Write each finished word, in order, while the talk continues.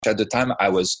at the time I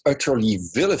was utterly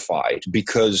vilified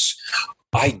because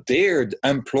I dared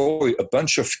employ a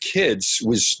bunch of kids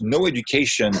with no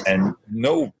education and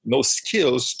no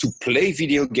skills to play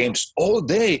video games all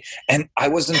day. And I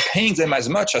wasn't paying them as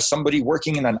much as somebody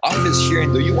working in an office here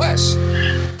in the US.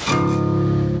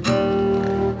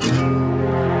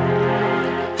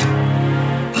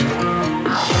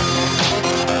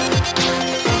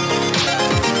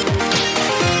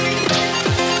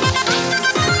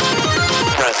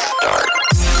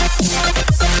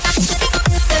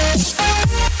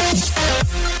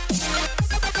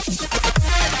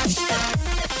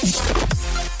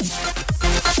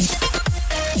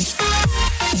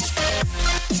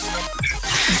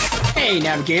 Hey,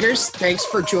 navigators. Thanks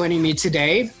for joining me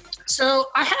today. So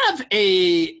I have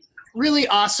a really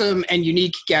awesome and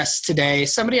unique guest today,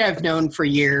 somebody I've known for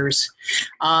years,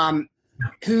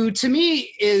 who to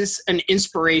me is an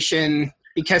inspiration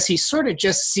because he sort of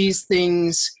just sees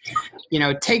things,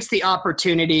 takes the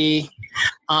opportunity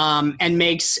and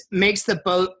makes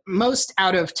the most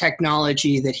out of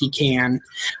technology that he can.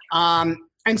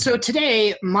 And so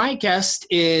today, my guest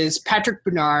is Patrick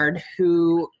Barnard,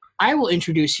 who I will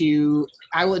introduce him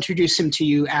to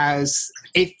you as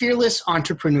a fearless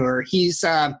entrepreneur. He's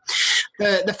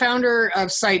the founder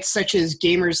of sites such as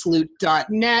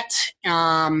gamersloot.net.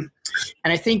 And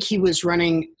I think he was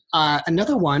running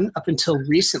another one up until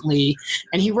recently.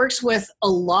 And he works with a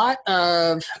lot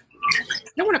of, I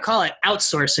don't want to call it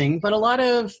outsourcing, but a lot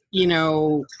of,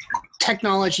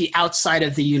 technology outside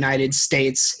of the United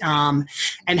States, and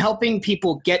helping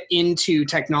people get into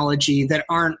technology that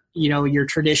aren't, your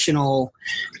traditional,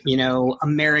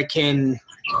 American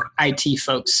IT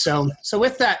folks. So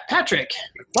with that, Patrick,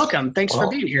 welcome. Thanks for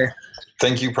being here.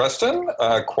 Thank you, Preston.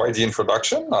 Quite the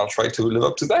introduction. I'll try to live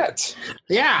up to that.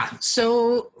 Yeah.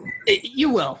 So you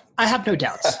will. I have no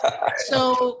doubts.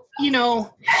 So,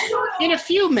 in a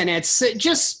few minutes,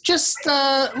 just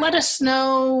let us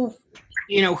know,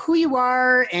 who you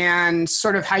are and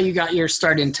sort of how you got your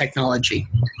start in technology.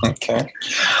 Okay.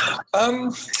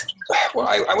 Well,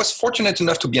 I was fortunate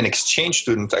enough to be an exchange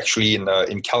student actually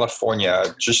in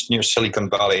California, just near Silicon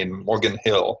Valley in Morgan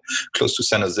Hill, close to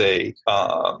San Jose,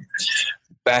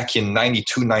 back in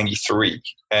 92, 93.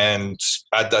 And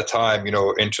at that time,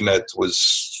 internet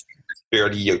was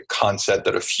barely a concept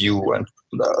that a few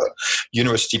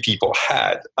university people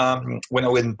had. When I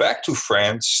went back to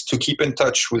France to keep in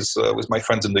touch with my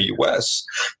friends in the US,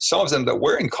 some of them that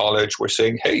were in college were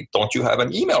saying, "Hey, don't you have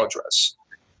an email address?"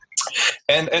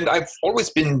 And I've always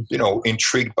been,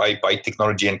 intrigued by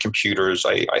technology and computers.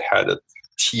 I had a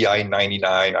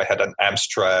TI-99, I had an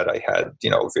Amstrad, I had,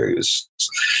 various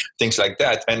things like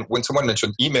that. And when someone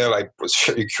mentioned email, I was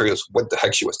very curious what the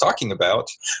heck she was talking about.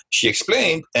 She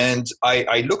explained, and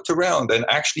I looked around, and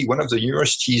actually one of the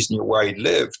universities near where I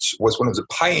lived was one of the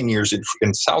pioneers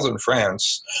in southern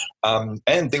France,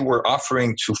 and they were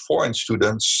offering to foreign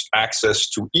students access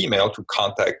to email to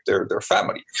contact their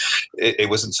family. It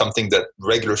wasn't something that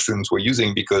regular students were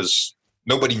using because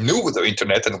nobody knew the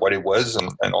internet and what it was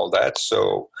and all that.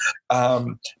 So,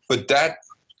 but that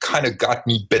kind of got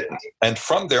me bitten. And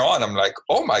from there on, I'm like,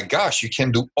 oh my gosh, you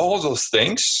can do all those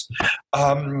things.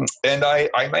 And I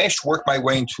managed to work my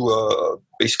way into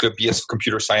basically a BS of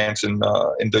computer science in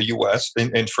the US,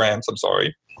 in France, I'm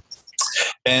sorry.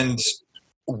 And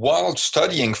while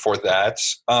studying for that,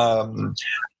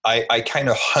 I kind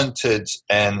of hunted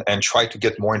and tried to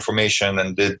get more information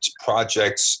and did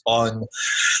projects on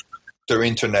their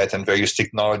internet and various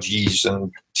technologies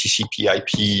and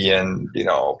TCP/IP and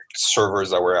servers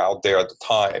that were out there at the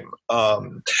time.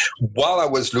 While I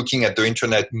was looking at the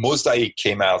internet, Mosaic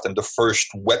came out, and the first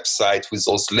website with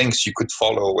those links you could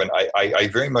follow, and I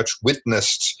very much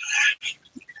witnessed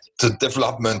the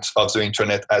development of the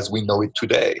internet as we know it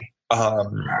today.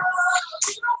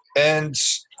 And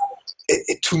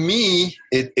to me,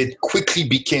 it quickly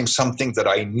became something that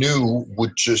I knew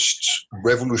would just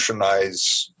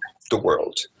revolutionize the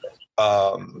world.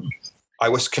 I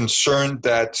was concerned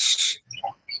that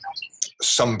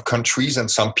some countries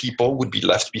and some people would be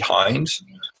left behind.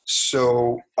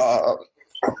 So,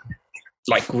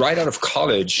 right out of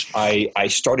college, I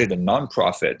started a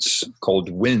nonprofit called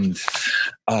WIND,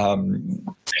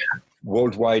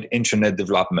 Worldwide Internet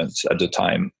Development at the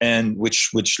time, and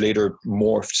which later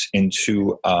morphed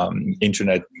into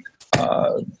Internet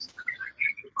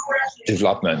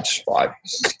Development.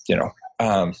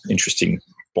 Interesting,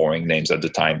 boring names at the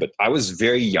time, but I was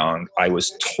very young. I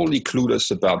was totally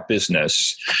clueless about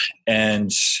business.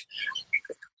 And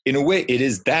in a way, it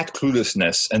is that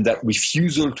cluelessness and that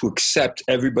refusal to accept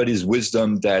everybody's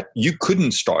wisdom that you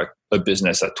couldn't start a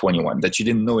business at 21, that you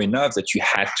didn't know enough, that you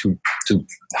had to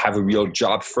have a real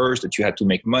job first, that you had to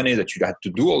make money, that you had to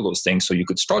do all those things so you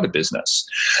could start a business.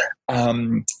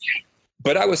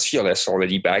 But I was fearless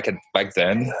already back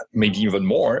then, maybe even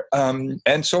more.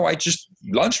 And so I just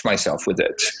launched myself with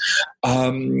it.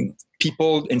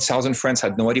 People in southern France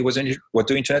had no idea what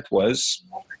the internet was.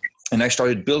 And I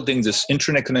started building this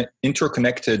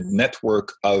interconnected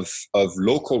network of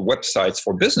local websites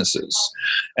for businesses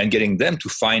and getting them to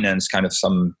finance kind of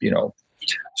some,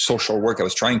 social work I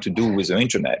was trying to do with the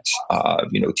internet,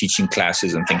 teaching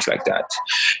classes and things like that.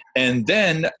 And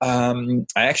then I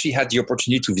actually had the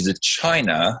opportunity to visit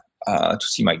China to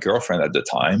see my girlfriend at the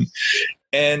time.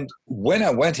 And when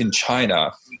I went in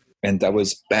China, and that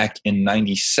was back in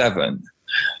 97,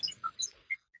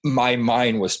 my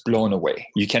mind was blown away.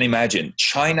 You can imagine,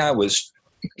 China was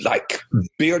like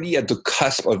barely at the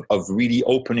cusp of really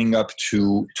opening up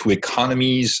to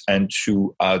economies and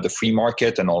to the free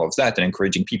market and all of that, and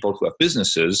encouraging people to have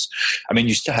businesses. I mean,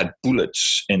 you still had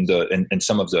bullets in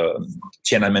some of the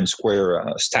Tiananmen Square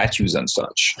statues and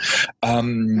such.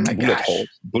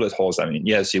 Bullet holes. I mean,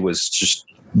 yes, it was just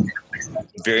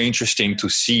very interesting to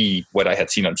see what I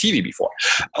had seen on TV before.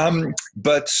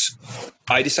 But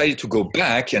I decided to go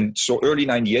back. And so early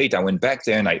 98, I went back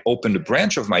there and I opened a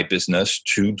branch of my business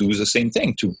to do the same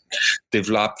thing, to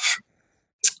develop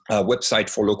a website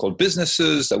for local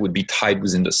businesses that would be tied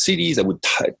within the cities, that would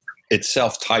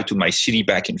tie to my city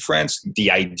back in France.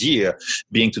 The idea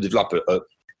being to develop a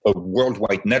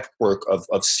worldwide network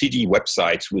of city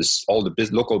websites with all the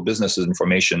local businesses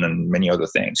information and many other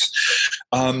things.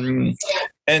 And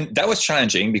that was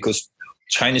challenging because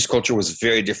Chinese culture was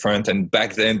very different. And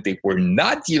back then they were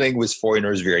not dealing with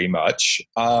foreigners very much.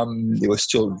 It was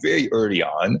still very early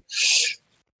on.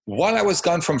 While I was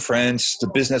gone from France, the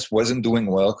business wasn't doing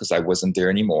well because I wasn't there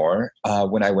anymore.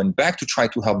 When I went back to try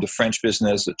to help the French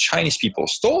business, the Chinese people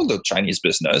stole the Chinese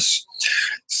business.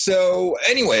 So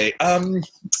anyway,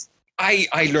 I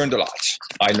learned a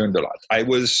lot. I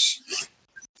was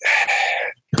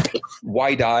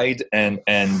wide-eyed and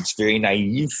very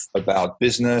naive about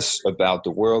business, about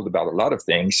the world, about a lot of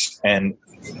things. And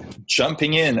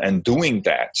jumping in and doing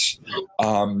that,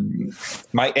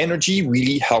 my energy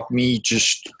really helped me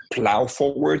just plow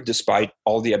forward despite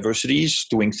all the adversities,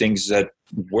 doing things that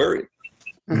were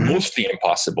mostly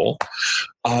impossible.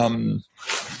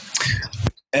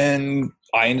 And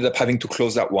I ended up having to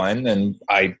close that one, and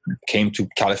I came to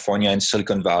California and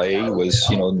Silicon Valley. It was,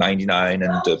 99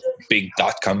 and the big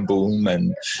dot-com boom,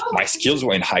 and my skills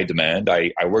were in high demand.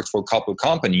 I worked for a couple of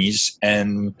companies,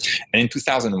 and in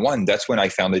 2001, that's when I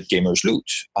founded Gamers Loot.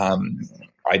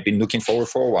 I'd been looking forward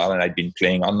for a while, and I'd been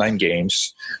playing online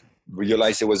games,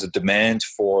 realized there was a demand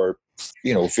for,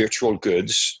 virtual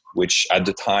goods, which at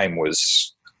the time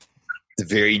was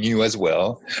very new as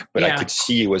well, but I could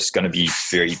see it was going to be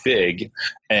very big,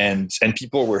 and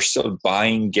people were still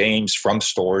buying games from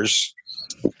stores.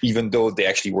 Even though they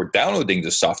actually were downloading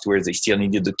the software, they still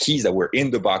needed the keys that were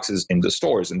in the boxes in the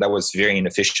stores, and that was very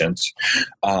inefficient.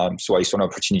 So I saw an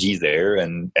opportunity there,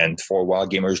 and for a while,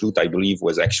 Gamers Loot, I believe,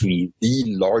 was actually the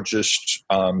largest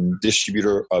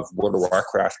distributor of World of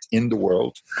Warcraft in the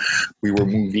world. We were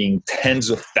moving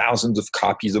tens of thousands of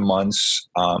copies a month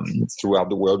throughout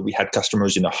the world. We had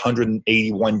customers in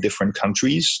 181 different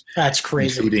countries. That's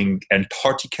crazy. Including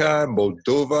Antarctica,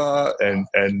 Moldova,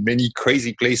 and many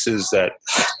crazy places that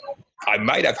I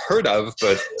might have heard of,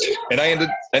 and I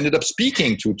ended up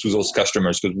speaking to those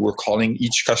customers because we were calling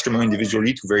each customer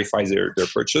individually to verify their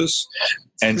purchase.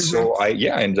 And so I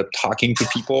ended up talking to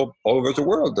people all over the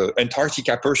world. The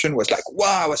Antarctica person was like,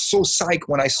 wow, I was so psyched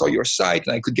when I saw your site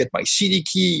and I could get my CD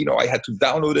key. I had to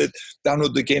download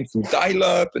the game through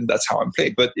dial-up, and that's how I'm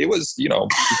playing. But it was, the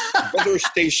weather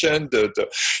station,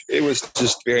 it was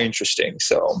just very interesting.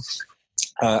 So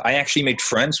I actually made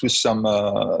friends with some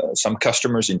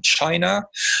customers in China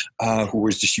who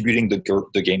was distributing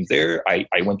the game there. I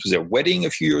went to their wedding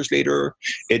a few years later.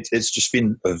 It's just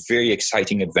been a very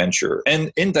exciting adventure.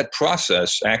 And in that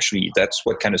process, actually, that's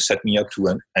what kind of set me up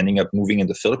to ending up moving in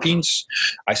the Philippines.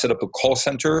 I set up a call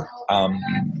center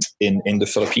in the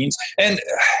Philippines. And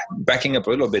backing up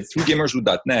a little bit, through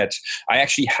gamersloot.net, I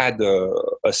actually had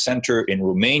a center in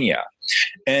Romania.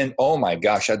 And oh my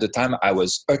gosh, at the time I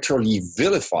was utterly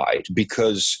vilified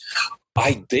because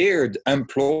I dared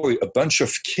employ a bunch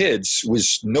of kids with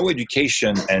no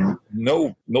education and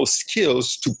no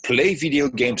skills to play video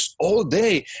games all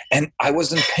day. And I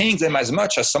wasn't paying them as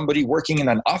much as somebody working in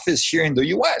an office here in the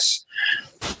US.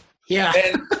 Yeah.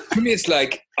 And to me, it's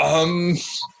like,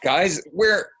 Guys,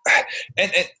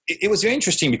 and it was very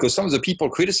interesting because some of the people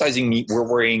criticizing me were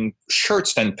wearing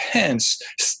shirts and pants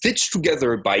stitched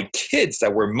together by kids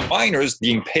that were minors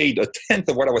being paid a tenth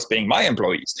of what I was paying my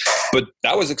employees. But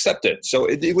that was accepted. So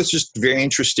it was just very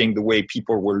interesting the way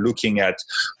people were looking at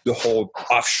the whole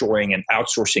offshoring and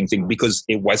outsourcing thing, because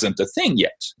it wasn't a thing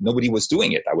yet. Nobody was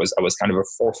doing it. I was kind of a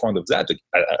forefront of that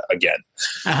again.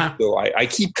 Uh-huh. So I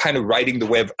keep kind of riding the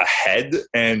wave ahead,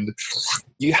 and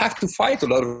you have to fight a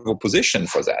lot of opposition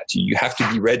for that. You have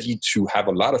to be ready to have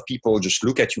a lot of people just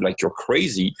look at you like you're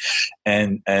crazy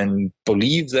and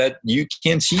believe that you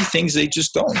can see things they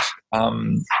just don't.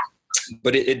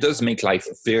 But it does make life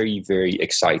very, very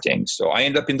exciting. So I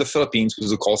ended up in the Philippines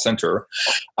with a call center.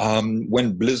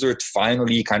 When Blizzard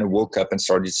finally kind of woke up and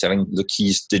started selling the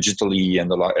keys digitally,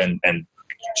 and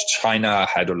China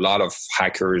had a lot of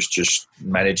hackers just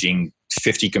managing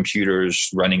 50 computers,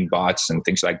 running bots and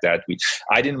things like that.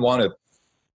 I didn't want to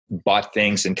bot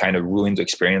things and kind of ruin the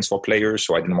experience for players,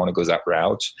 so I didn't want to go that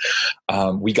route.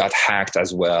 We got hacked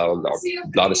as well.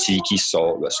 A lot of CE keys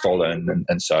stolen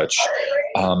and such.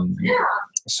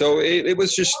 So it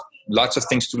was just lots of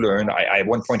things to learn. At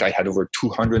one point, I had over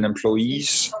 200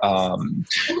 employees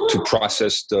to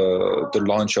process the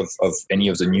launch of any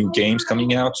of the new games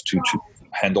coming out, to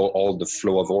handle all the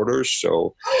flow of orders.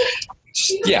 So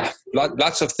yeah,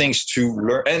 lots of things to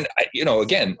learn. And,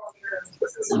 again,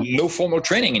 no formal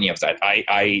training, any of that.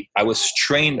 I was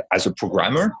trained as a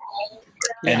programmer,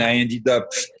 and I ended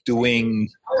up doing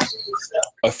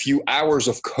a few hours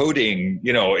of coding,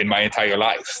 in my entire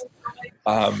life.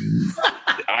 I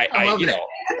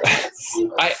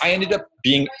ended up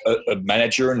being a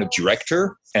manager and a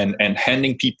director, and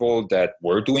handling people that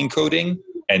were doing coding.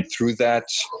 And through that,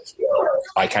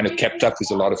 I kind of kept up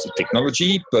with a lot of the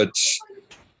technology, but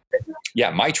yeah,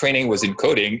 my training was in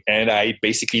coding, and I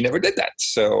basically never did that.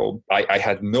 So I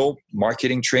had no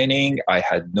marketing training. I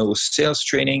had no sales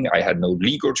training. I had no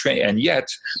legal training. And yet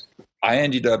I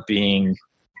ended up being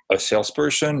a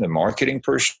salesperson, a marketing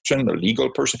person, a legal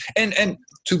person. And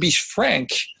to be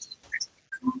frank,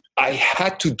 I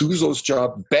had to do those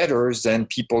jobs better than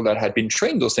people that had been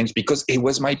trained those things, because it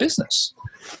was my business.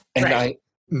 And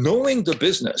knowing the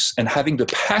business and having the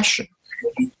passion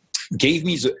gave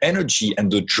me the energy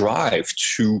and the drive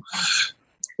to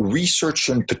research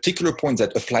on particular points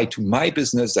that apply to my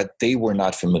business that they were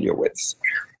not familiar with.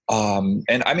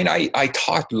 And I mean, I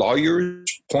taught lawyers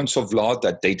points of law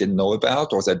that they didn't know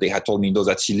about, or that they had told me, no,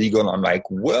 that's illegal. And I'm like,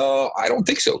 well, I don't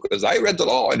think so, because I read the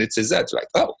law and it says that. It's like,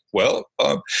 oh, well,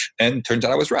 and turns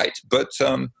out I was right. But,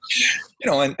 and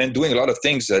doing a lot of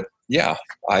things that,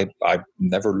 I've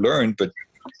never learned, but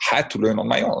had to learn on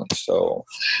my own. So,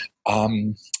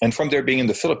 and from there, being in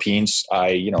the Philippines,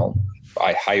 I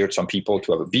hired some people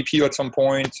to have a BPO at some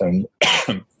point, and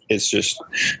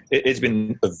it's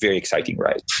been a very exciting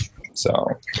ride.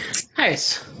 So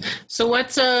nice. So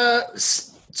what's post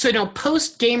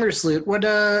Gamers Loot, what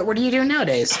are you doing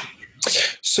nowadays?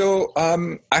 So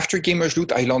after Gamers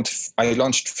Loot, I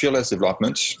launched Fearless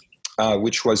Development,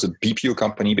 which was a BPO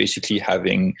company, basically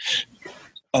having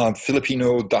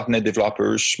Filipino .NET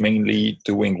developers mainly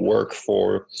doing work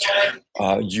for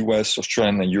US,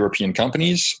 Australian, and European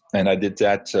companies. And I did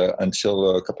that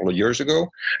until a couple of years ago.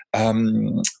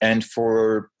 And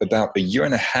for about a year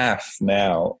and a half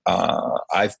now,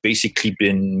 I've basically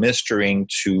been ministering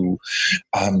to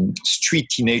street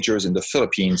teenagers in the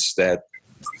Philippines that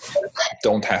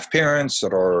don't have parents,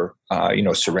 that are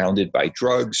surrounded by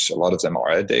drugs. A lot of them are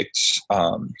addicts.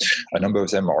 A number of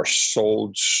them are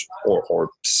sold or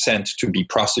sent to be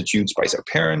prostitutes by their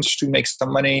parents to make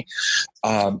some money.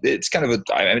 It's kind of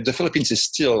the Philippines is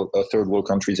still a third world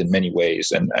country in many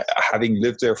ways, and having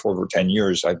lived there for over 10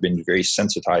 years, I've been very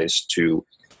sensitized to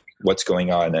what's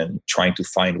going on and trying to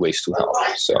find ways to help.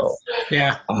 So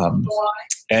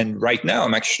and right now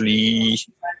I'm actually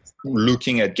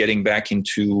looking at getting back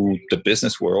into the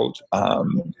business world,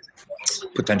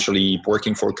 potentially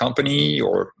working for a company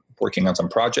or working on some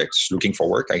projects, looking for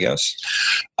work, I guess.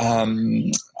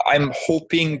 I'm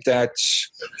hoping that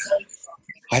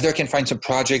either I can find some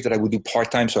project that I would do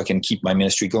part-time so I can keep my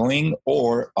ministry going,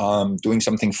 or doing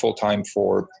something full-time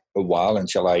for a while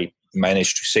until I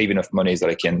manage to save enough money that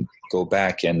I can go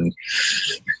back and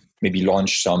maybe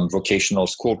launch some vocational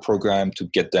school program to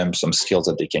get them some skills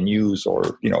that they can use,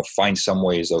 or, find some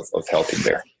ways of helping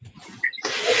there.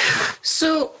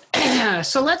 So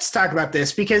let's talk about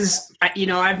this, because,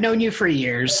 I've known you for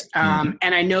years, and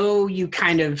I know you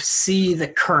kind of see the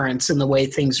currents and the way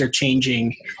things are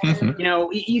changing. Mm-hmm.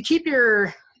 You keep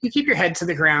your head to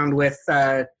the ground with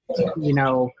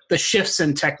the shifts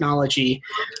in technology.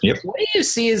 Yep. What do you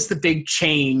see as the big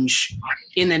change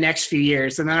in the next few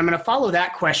years? And then I'm going to follow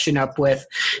that question up with,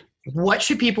 what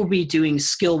should people be doing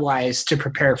skill-wise to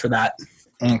prepare for that?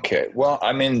 Okay. Well,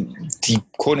 I mean, the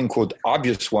quote-unquote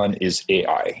obvious one is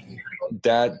AI.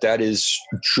 That is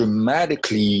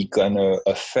dramatically going to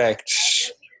affect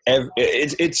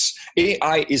it's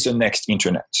AI is the next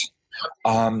internet.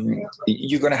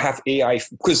 You're going to have AI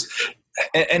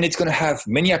and it's going to have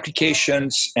many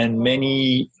applications and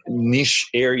many niche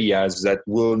areas that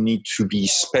will need to be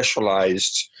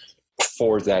specialized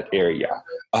for that area.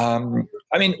 I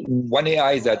mean, one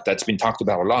AI that's been talked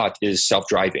about a lot is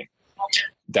self-driving.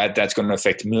 That's going to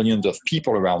affect millions of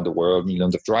people around the world,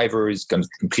 millions of drivers, going to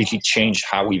completely change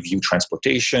how we view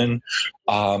transportation.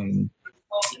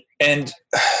 And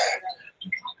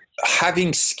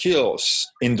having skills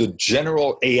in the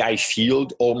general AI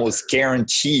field almost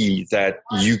guarantee that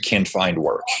you can find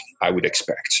work, I would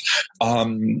expect.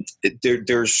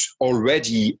 There's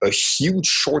already a huge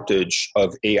shortage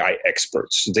of AI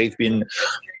experts. And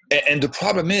the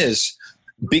problem is,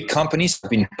 big companies have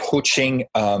been poaching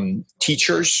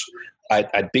teachers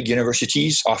at big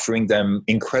universities, offering them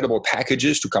incredible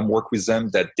packages to come work with them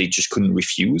that they just couldn't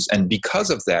refuse. And because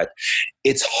of that,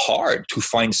 it's hard to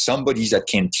find somebody that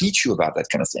can teach you about that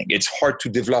kind of thing. It's hard to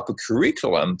develop a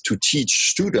curriculum to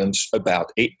teach students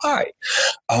about AI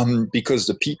because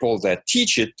the people that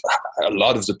teach it, a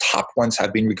lot of the top ones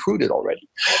have been recruited already.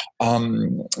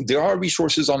 There are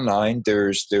resources online.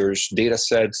 There's data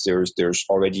sets. There's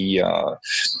already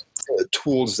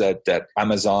tools that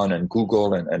Amazon and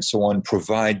Google and so on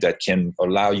provide that can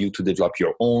allow you to develop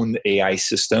your own AI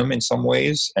system in some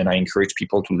ways. And I encourage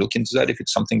people to look into that if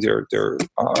it's something they're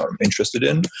interested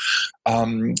in,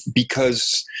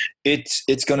 because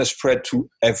it's going to spread to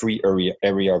every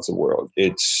area of the world.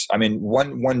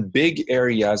 One big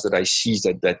area that I see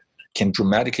that can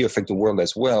dramatically affect the world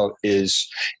as well is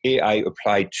AI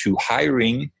applied to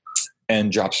hiring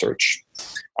and job search.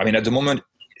 I mean, at the moment,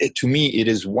 to me, it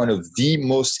is one of the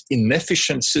most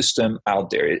inefficient system out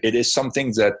there. It is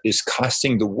something that is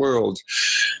costing the world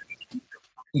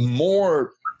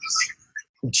more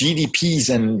GDPs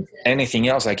than anything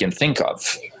else I can think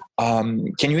of.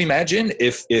 Can you imagine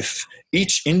if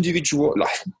each individual,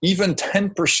 like even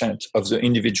 10% of the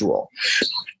individual,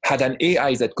 had an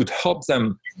AI that could help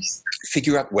them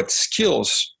figure out what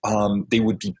skills they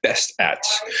would be best at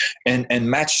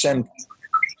and match them,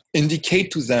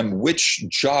 indicate to them which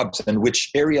jobs and which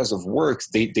areas of work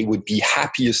they would be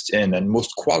happiest in and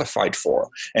most qualified for.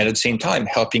 And at the same time,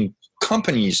 helping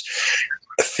companies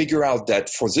figure out that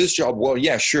for this job, well,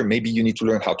 yeah, sure, maybe you need to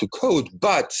learn how to code,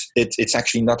 but it's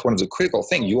actually not one of the critical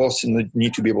things. You also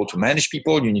need to be able to manage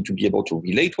people. You need to be able to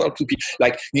relate well to people.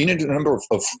 Like, you need a number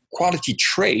of quality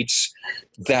traits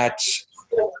that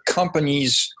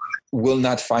companies will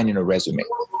not find in a resume.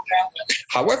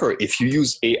 However, if you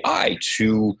use AI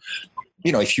to,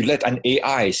 if you let an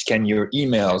AI scan your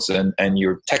emails and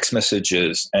your text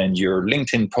messages and your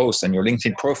LinkedIn posts and your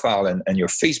LinkedIn profile and your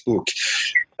Facebook,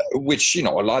 which, a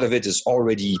lot of it is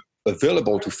already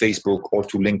available to Facebook or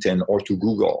to LinkedIn or to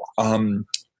Google.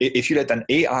 If you let an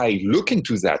AI look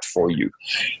into that for you,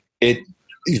 it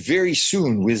very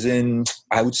soon, within,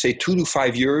 I would say 2 to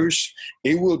 5 years,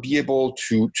 it will be able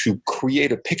to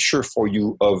create a picture for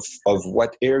you of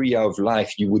what area of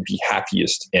life you would be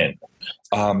happiest in.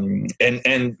 And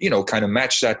kind of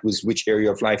match that with which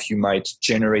area of life you might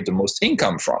generate the most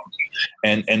income from.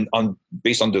 And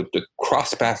based on the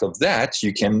cross path of that,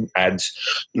 you can add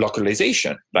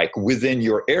localization, like within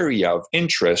your area of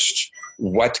interest,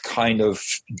 what kind of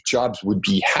jobs would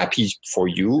be happy for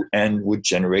you and would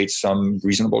generate some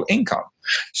reasonable income.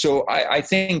 So I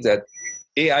think that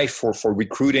AI for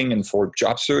recruiting and for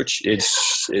job search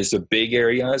is a big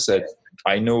area that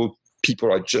I know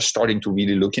people are just starting to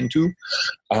really look into,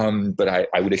 but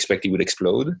I would expect it would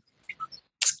explode.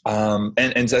 And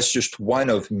that's just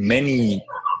one of many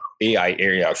AI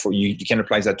area for you. You can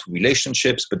apply that to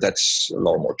relationships, but that's a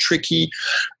lot more tricky.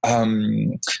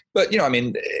 But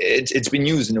it's been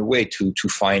used in a way to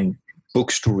find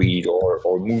books to read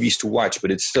or movies to watch, but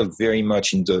it's still very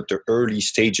much in the early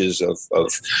stages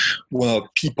of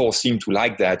people seem to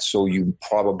like that, so you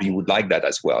probably would like that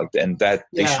as well. And that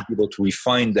they should be able to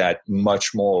refine that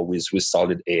much more with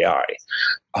solid AI.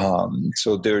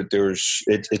 So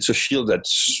it's a field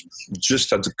that's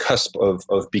just at the cusp of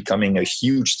becoming a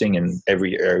huge thing in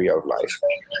every area of life.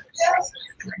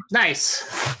 Nice.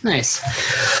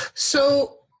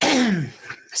 So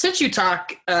since you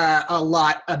talk a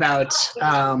lot about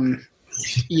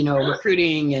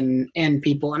recruiting and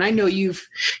people. And I know you've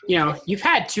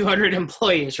had 200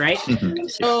 employees, right? Mhm.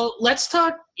 So let's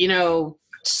talk,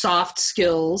 soft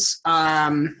skills.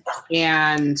 And,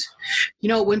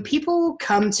 when people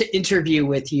come to interview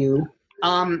with you,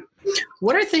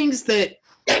 what are things that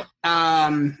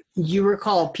you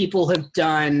recall people have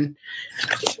done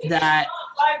that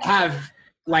have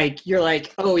you're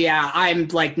like, oh yeah, I'm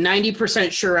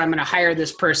 90% sure I'm going to hire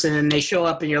this person, and they show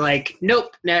up and you're like,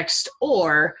 nope, next.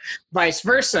 Or vice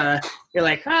versa, you're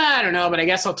like, I don't know, but I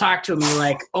guess I'll talk to him. You're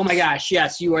like, oh my gosh,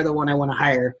 yes, you are the one I want to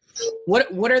hire.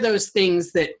 What are those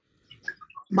things that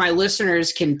my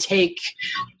listeners can take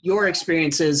your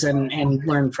experiences and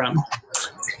learn from?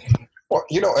 Well,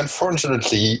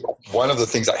 unfortunately, one of the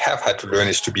things I have had to learn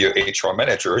is to be an HR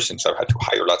manager, since I've had to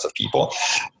hire lots of people.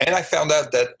 And I found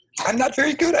out that I'm not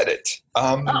very good at it.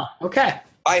 Okay.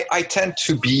 I tend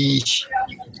to be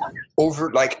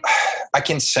I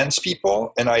can sense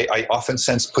people, and I often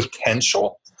sense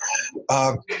potential.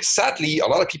 Sadly, a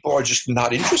lot of people are just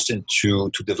not interested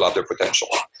to develop their potential.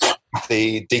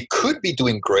 They could be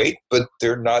doing great, but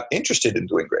they're not interested in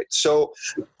doing great. So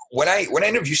when I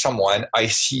interview someone, I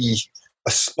see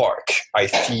a spark. I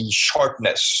see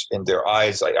sharpness in their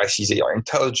eyes. I see they are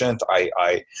intelligent.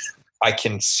 I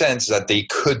can sense that they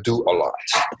could do a lot.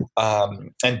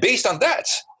 And based on that,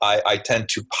 I tend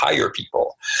to hire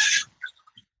people.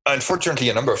 Unfortunately,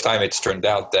 a number of times it's turned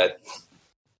out that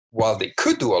while they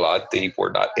could do a lot, they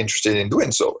were not interested in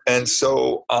doing so. And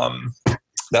so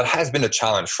that has been a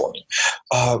challenge for me.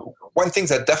 One thing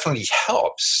that definitely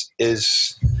helps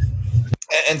is,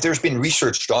 and there's been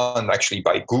research done actually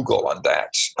by Google on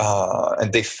that,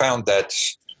 and they found that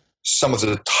some of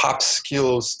the top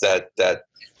skills that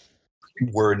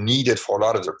were needed for a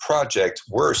lot of their projects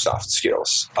were soft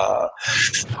skills,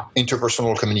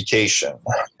 interpersonal communication,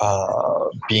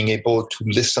 being able to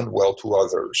listen well to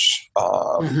others.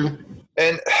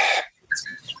 And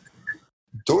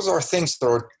those are things that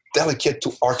are delicate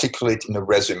to articulate in a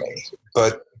resume,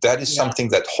 but that is something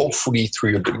that hopefully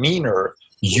through your demeanor,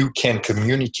 you can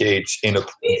communicate in a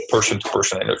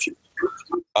person-to-person interview.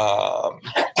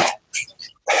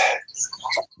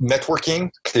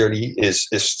 Networking clearly is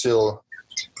still,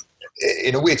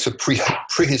 in a way, it's a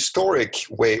prehistoric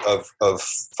way of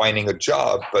finding a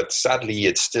job, but sadly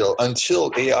it's still,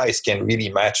 until AIs can really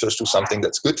match us to something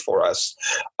that's good for us,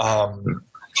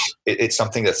 it's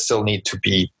something that still need to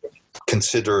be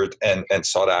considered and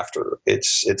sought after.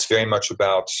 It's very much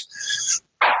about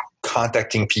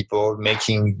contacting people,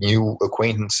 making new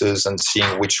acquaintances, and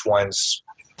seeing which ones,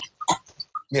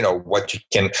 what you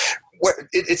can.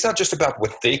 It's not just about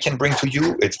what they can bring to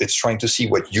you. It's trying to see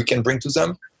what you can bring to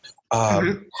them.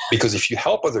 Because if you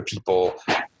help other people,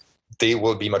 they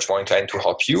will be much more inclined to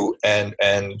help you. And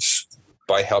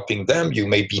by helping them, you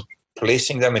may be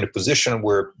placing them in a position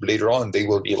where later on they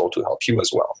will be able to help you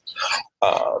as well.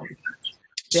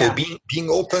 So being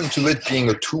open to it, being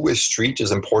a two-way street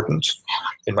is important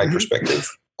in my perspective.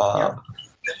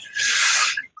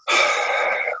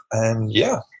 And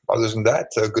other than that,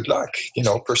 good luck.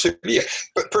 Persevere.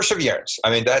 But perseverance. I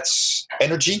mean, that's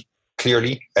energy.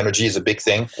 Clearly, energy is a big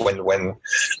thing.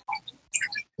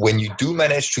 When you do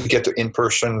manage to get to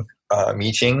in-person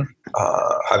meeting,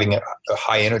 having a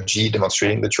high energy,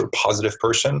 demonstrating that you're a positive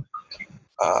person,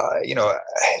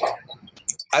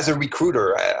 as a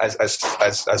recruiter,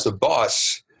 as a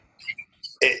boss,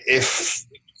 if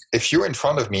you're in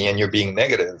front of me and you're being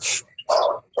negative,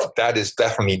 that is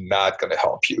definitely not going to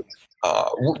help you.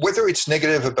 Whether it's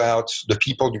negative about the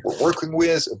people you were working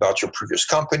with, about your previous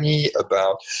company,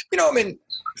 about,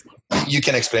 you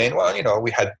can explain,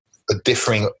 we had a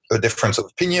difference of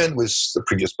opinion with the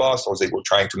previous boss, or they were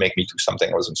trying to make me do something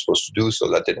I wasn't supposed to do, so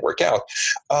that didn't work out.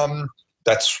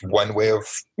 That's one way of,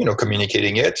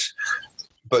 communicating it.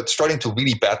 But starting to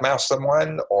really badmouth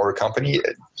someone or a company,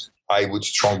 I would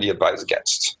strongly advise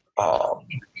against.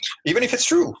 Even if it's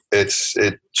true, as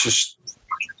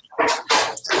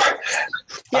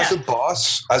a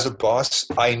boss,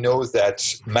 I know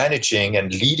that managing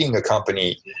and leading a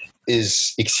company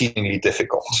is exceedingly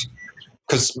difficult.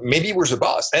 Because maybe we're the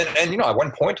boss. And at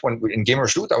one point when in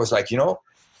Gamershoot, I was like,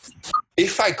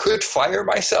 if I could fire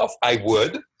myself, I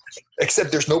would.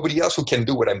 Except there's nobody else who can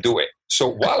do what I'm doing. So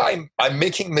while I'm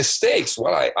making mistakes,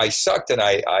 while I sucked and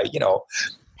I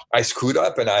screwed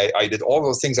up and I did all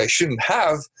those things I shouldn't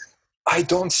have, I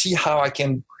don't see how I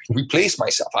can replace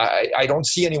myself. I don't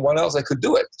see anyone else that could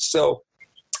do it. So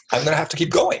I'm going to have to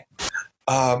keep going.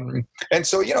 And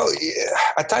so,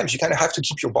 at times you kind of have to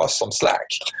keep your boss some slack,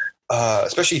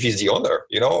 especially if he's the owner.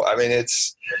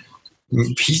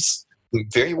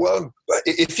 very well.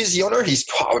 If he's the owner, he's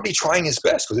probably trying his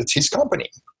best because it's his company.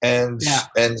 And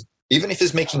even if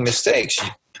he's making mistakes, you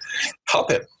help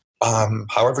him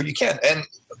however you can. And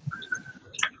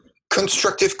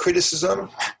constructive criticism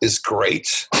is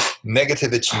great.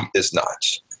 Negativity is not.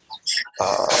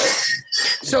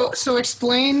 So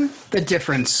explain the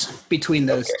difference between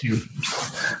those two.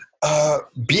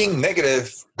 Being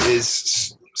negative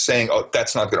is saying, "Oh,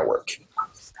 that's not going to work,"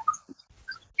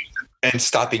 and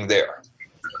stopping there.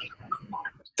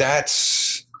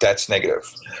 That's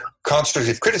negative.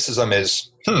 Constructive criticism is,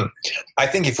 I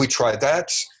think if we try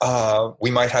that,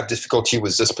 we might have difficulty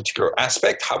with this particular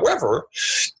aspect. However,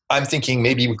 I'm thinking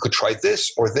maybe we could try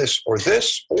this or this or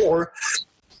this, or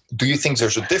do you think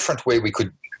there's a different way we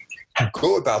could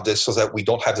go about this so that we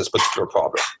don't have this particular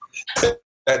problem?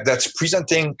 That's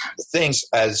presenting things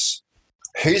as,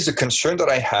 here's a concern that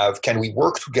I have. Can we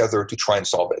work together to try and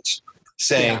solve it?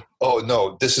 Saying, oh,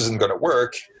 no, this isn't going to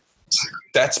work.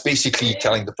 That's basically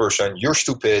telling the person, you're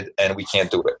stupid and we can't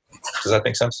do it. Does that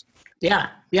make sense? Yeah,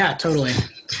 totally.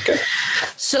 Okay.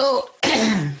 So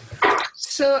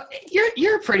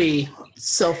you're a pretty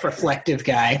self-reflective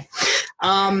guy.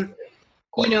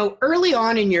 Early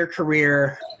on in your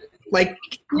career, like,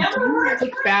 do you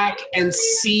look back and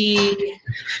see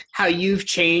how you've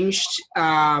changed?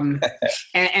 And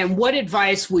what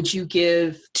advice would you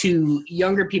give to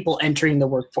younger people entering the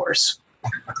workforce?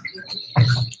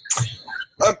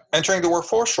 Entering the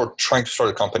workforce or trying to start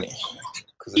a company?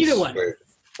 Either one. Okay.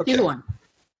 Either one.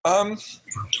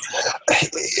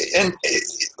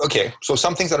 So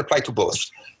some things that apply to both.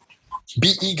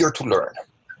 Be eager to learn.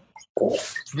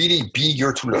 Really be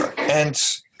eager to learn and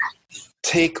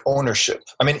take ownership.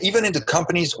 I mean, even in the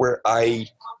companies where I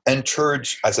entered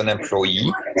as an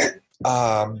employee,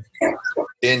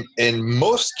 in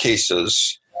most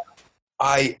cases,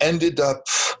 I ended up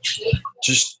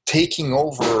just taking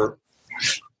over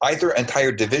either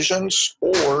entire divisions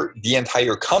or the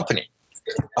entire company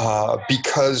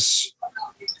because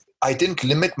I didn't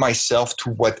limit myself to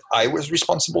what I was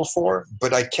responsible for,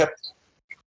 but I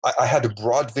had a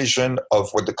broad vision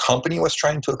of what the company was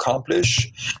trying to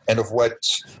accomplish and of what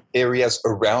areas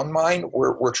around mine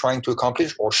were trying to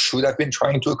accomplish or should have been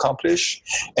trying to accomplish.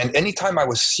 And anytime I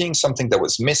was seeing something that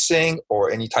was missing or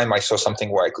anytime I saw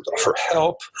something where I could offer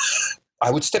help, I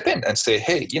would step in and say,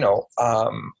 hey,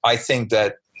 I think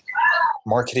that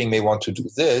marketing may want to do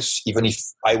this, even if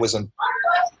I wasn't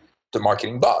the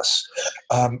marketing boss.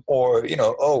 I'm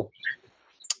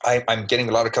getting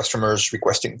a lot of customers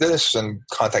requesting this and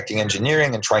contacting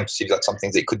engineering and trying to see if that's something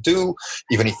they could do,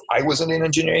 even if I wasn't in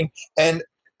engineering. And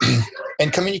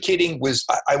communicating with,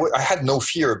 I had no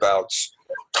fear about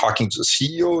talking to the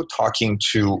CEO, talking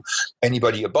to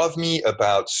anybody above me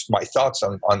about my thoughts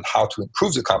on how to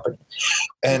improve the company.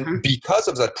 And because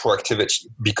of that proactivity,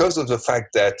 because of the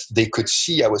fact that they could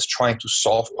see I was trying to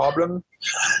solve problem,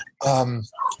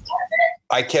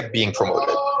 I kept being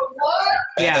promoted.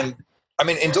 And I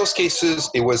mean, in those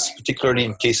cases, it was particularly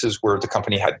in cases where the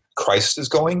company had crisis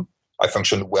going. I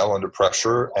functioned well under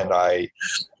pressure, and I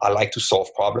like to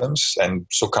solve problems. And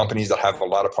so companies that have a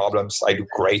lot of problems, I do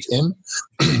great in.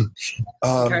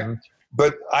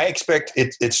 But I expect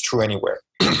it's true anywhere.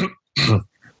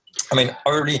 I mean,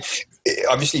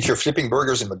 obviously, if you're flipping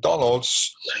burgers in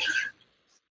McDonald's,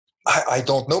 I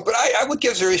don't know, but I would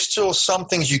guess there is still some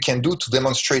things you can do to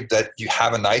demonstrate that you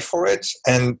have an eye for it,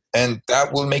 and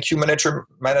that will make you manager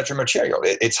material.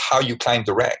 It's how you climb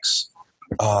the ranks.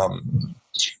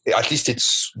 At least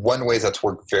it's one way that's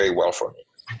worked very well for me.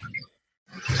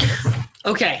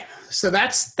 Okay, so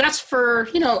that's for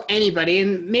anybody,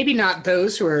 and maybe not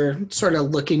those who are sort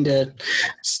of looking to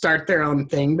start their own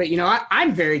thing, but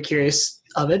I'm very curious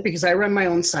of it because I run my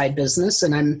own side business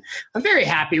and I'm very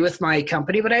happy with my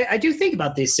company, but I do think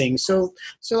about these things. So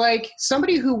like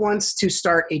somebody who wants to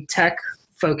start a tech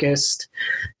focused,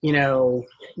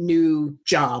 new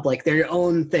job, like their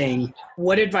own thing,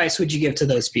 what advice would you give to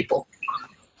those people?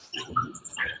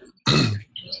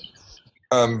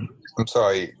 I'm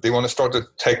sorry, they want to start a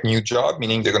tech new job,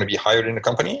 meaning they're going to be hired in a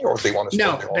company, or they want to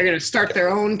start they're going to start their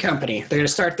own company. They're going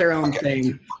to start their own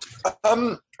thing.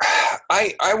 I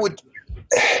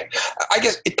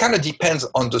guess it kind of depends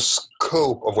on the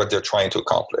scope of what they're trying to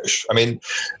accomplish. I mean,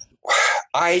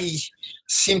 I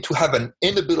seem to have an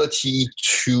inability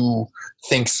to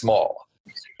think small.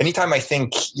 Anytime I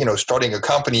think, starting a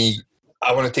company,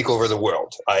 I want to take over the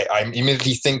world. I'm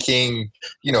immediately thinking,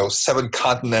 7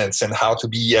 continents and how to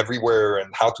be everywhere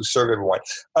and how to serve everyone.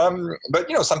 But,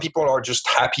 some people are just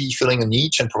happy filling a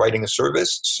niche and providing a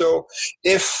service. So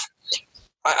if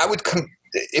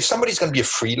somebody's going to be a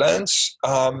freelance,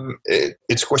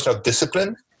 it's a question of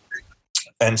discipline.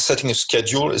 and setting a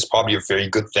schedule is probably a very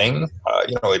good thing.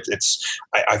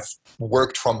 I've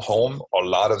worked from home a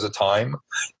lot of the time,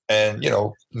 and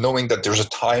knowing that there's a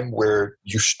time where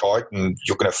you start and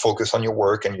you're going to focus on your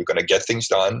work and you're going to get things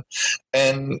done,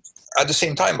 and at the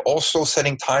same time also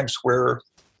setting times where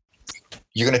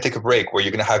you're going to take a break, where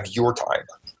you're going to have your time.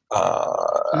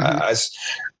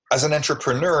 As an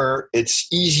entrepreneur, it's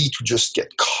easy to just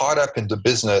get caught up in the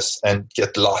business and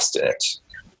get lost in it,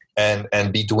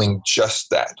 and be doing just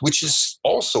that, which is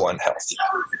also unhealthy.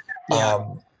 Yeah.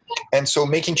 And so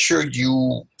making sure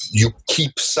you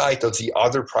keep sight of the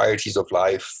other priorities of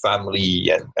life,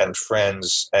 family and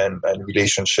friends and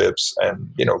relationships, and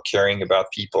caring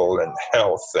about people and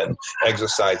health and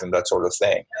exercise and that sort of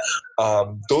thing.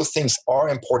 Those things are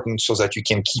important so that you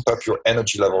can keep up your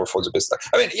energy level for the business.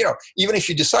 I mean, even if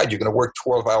you decide you're going to work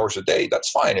 12 hours a day, that's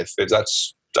fine. If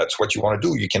that's what you want to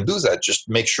do, you can do that. Just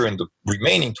make sure in the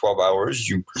remaining 12 hours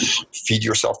you feed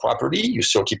yourself properly, you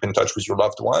still keep in touch with your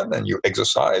loved one, and you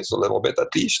exercise a little bit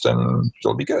at least, and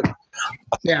you'll be good.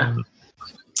 Yeah.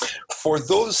 For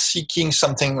those seeking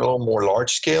something a little more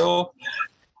large scale,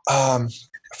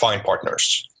 find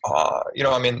partners.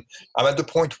 I'm at the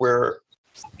point where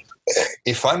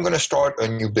if I'm going to start a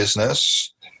new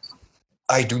business,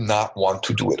 I do not want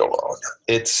to do it alone.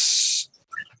 It's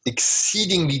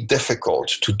exceedingly difficult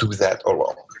to do that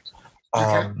alone,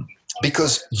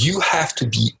 because you have to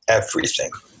be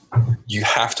everything. You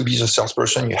have to be the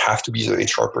salesperson, you have to be the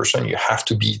HR person, you have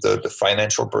to be the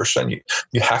financial person,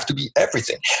 you have to be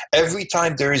everything. Every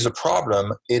time there is a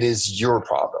problem, it is your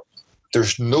problem.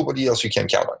 There's nobody else you can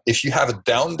count on. If you have a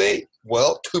down day,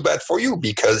 well, too bad for you,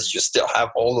 because you still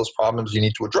have all those problems you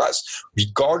need to address.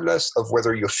 Regardless of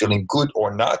whether you're feeling good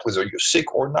or not, whether you're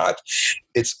sick or not,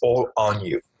 it's all on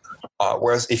you.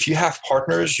 Whereas if you have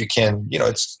partners, you can,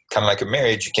 it's kind of like a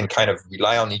marriage. You can kind of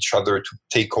rely on each other to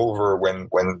take over when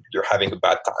you're having a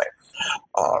bad time.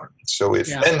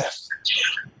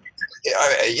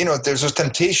 There's a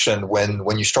temptation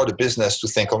when you start a business to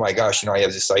think, oh my gosh, I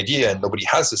have this idea and nobody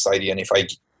has this idea, and if I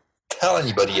tell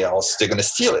anybody else, they're going to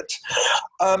steal it.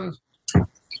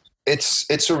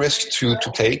 It's a risk to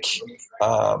take.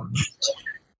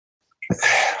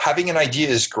 Having an idea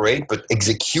is great, but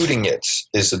executing it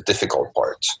is a difficult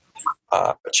part.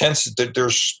 Chances that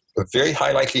there's a very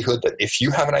high likelihood that if you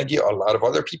have an idea, a lot of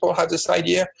other people have this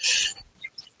idea.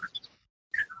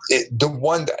 The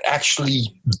one that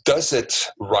actually does it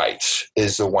right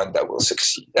is the one that will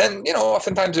succeed. And,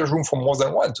 oftentimes there's room for more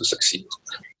than one to succeed.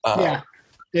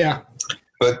 Yeah.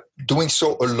 But doing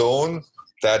so alone,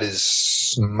 that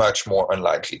is much more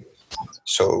unlikely.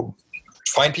 So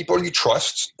find people you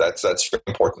trust. That's very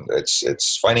important.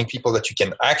 It's finding people that you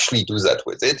can actually do that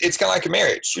with. It's kind of like a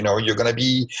marriage. You're going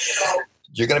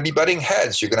to be butting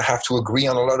heads. You're going to have to agree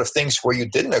on a lot of things where you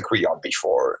didn't agree on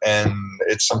before, and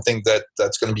it's something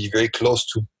that's going to be very close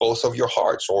to both of your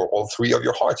hearts, or all three of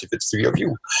your hearts if it's three of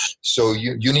you. So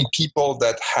you need people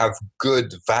that have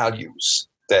good values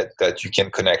that you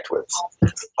can connect with,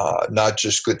 not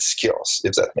just good skills,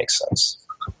 if that makes sense.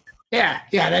 Yeah,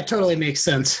 that totally makes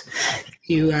sense.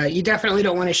 You definitely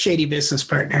don't want a shady business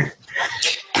partner.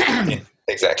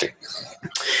 Exactly.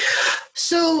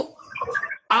 So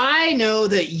I know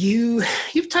that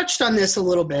you've touched on this a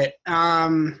little bit,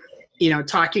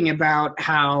 talking about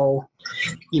how,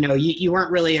 you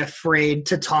weren't really afraid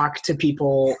to talk to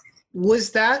people.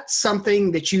 Was that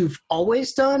something that you've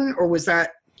always done, or was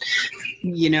that,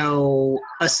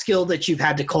 a skill that you've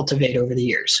had to cultivate over the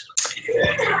years?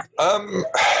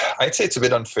 I'd say it's a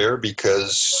bit unfair,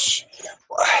 because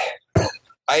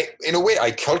in a way,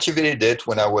 I cultivated it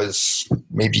when I was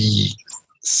maybe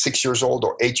 6 years old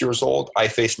or 8 years old. I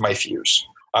faced my fears.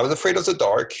 I was afraid of the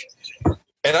dark,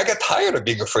 and I got tired of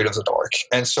being afraid of the dark.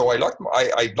 And so I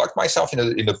locked myself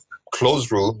in a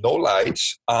closed room, no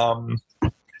lights.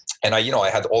 And I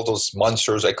had all those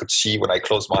monsters I could see when I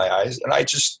closed my eyes, and I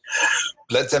just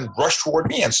let them rush toward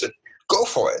me and said, go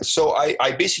for it. So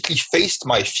I basically faced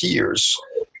my fears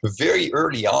very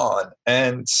early on.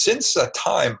 And since that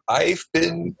time, I've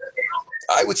been,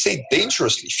 I would say,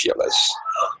 dangerously fearless.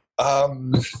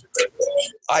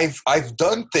 I've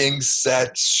done things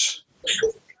that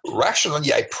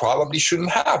rationally I probably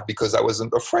shouldn't have, because I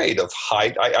wasn't afraid of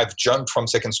height. I've jumped from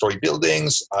second-story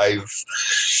buildings.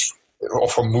 Or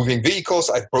from moving vehicles.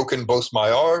 I've broken both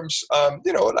my arms,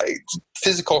 like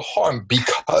physical harm,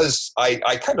 because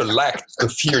I kind of lacked the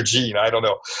fear gene. I don't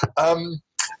know.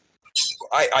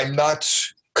 I'm not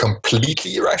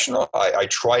completely irrational. I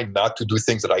try not to do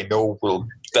things that I know will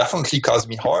definitely cause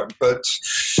me harm. But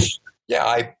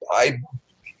yeah,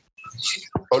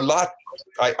 a lot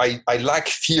I lack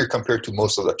fear compared to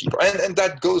most other people, and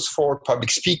that goes for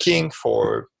public speaking,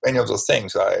 for any of those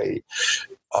things. I'm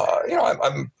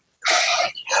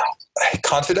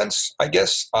confidence, I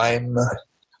guess.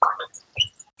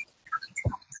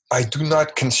 I do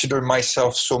not consider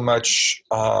myself so much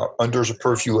under the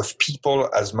purview of people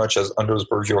as much as under the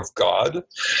purview of God.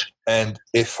 And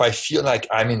if I feel like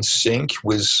I'm in sync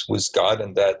with God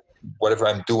and that whatever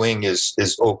I'm doing is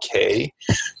okay,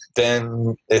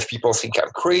 then if people think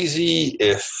I'm crazy,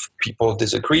 if people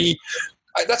disagree,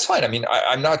 that's fine. I mean,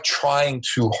 I'm not trying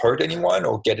to hurt anyone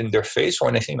or get in their face or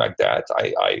anything like that.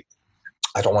 I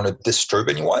don't want to disturb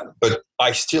anyone, but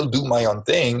I still do my own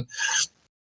thing,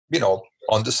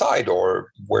 on the side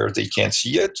or where they can't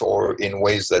see it or in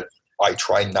ways that I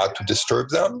try not to disturb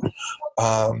them.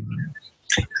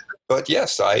 But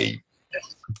yes, I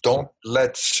don't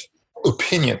let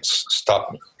opinions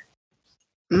stop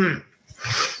me.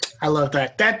 I love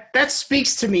that. That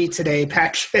speaks to me today,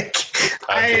 Patrick.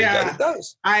 It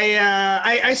does.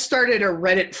 I started a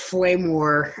Reddit flame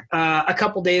war a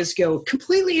couple days ago,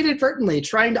 completely inadvertently,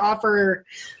 trying to offer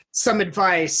some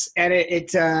advice, and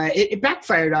it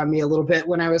backfired on me a little bit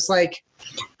when I was like,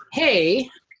 "Hey,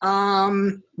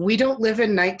 we don't live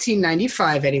in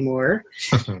 1995 anymore,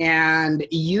 and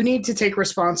you need to take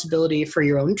responsibility for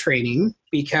your own training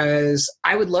because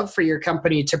I would love for your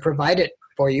company to provide it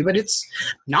for you, but it's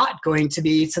not going to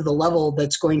be to the level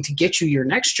that's going to get you your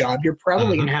next job. You're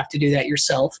probably going to have to do that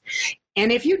yourself.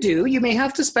 And if you do, you may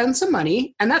have to spend some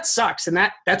money, and that sucks, and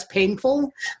that's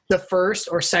painful the first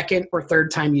or second or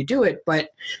third time you do it. But,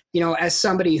 as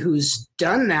somebody who's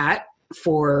done that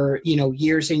for,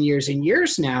 years and years and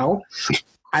years now,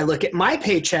 I look at my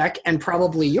paycheck and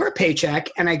probably your paycheck,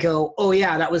 and I go, oh,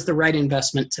 yeah, that was the right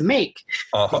investment to make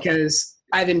because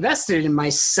I've invested in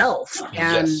myself.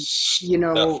 And,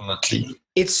 definitely.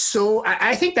 It's so –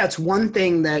 I think that's one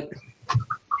thing that –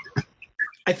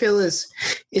 I feel is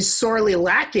sorely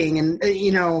lacking. And,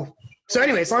 so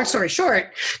anyways, long story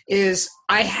short is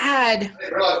I had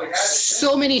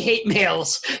so many hate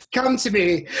mails come to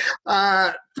me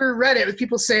through Reddit with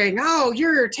people saying, oh,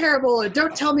 you're terrible and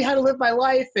don't tell me how to live my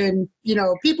life. And,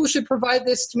 people should provide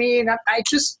this to me. And I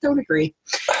just don't agree.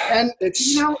 And,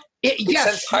 it's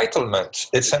entitlement.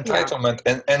 It's entitlement.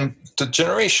 Yeah. And the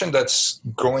generation that's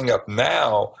growing up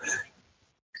now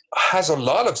has a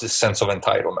lot of this sense of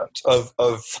entitlement of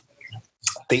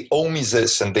they owe me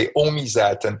this and they owe me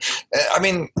that. And I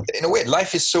mean, in a way,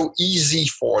 life is so easy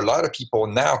for a lot of people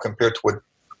now compared to what,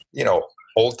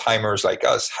 old timers like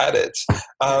us had it.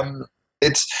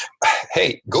 It's,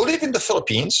 hey, go live in the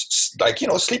Philippines,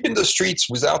 sleep in the streets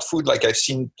without food, like I've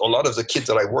seen a lot of the kids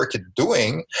that I work at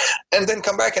doing, and then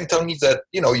come back and tell me that,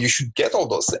 you should get all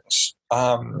those things.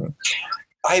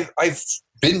 I've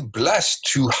been blessed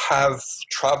to have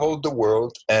traveled the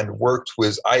world and worked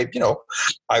with, I've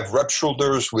rubbed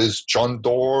shoulders with John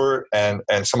Doerr and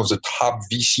some of the top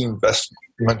VC investment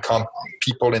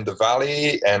people in the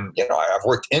Valley. And, I've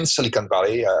worked in Silicon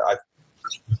Valley. I've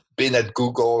been at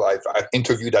Google. I've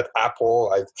interviewed at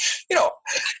Apple.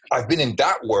 I've been in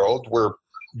that world where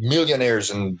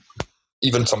millionaires and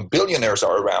even some billionaires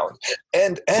are around.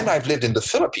 And I've lived in the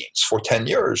Philippines for 10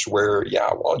 years where,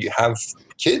 you have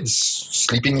kids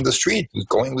sleeping in the street,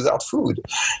 going without food.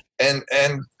 And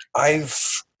I've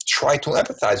tried to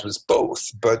empathize with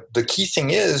both. But the key thing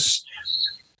is,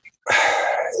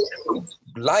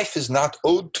 life is not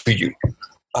owed to you.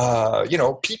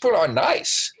 People are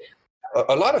nice.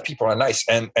 A lot of people are nice.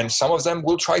 And some of them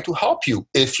will try to help you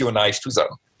if you're nice to them.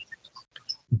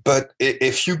 But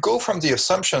if you go from the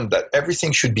assumption that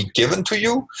everything should be given to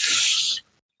you,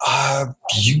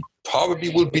 you probably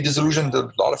will be disillusioned a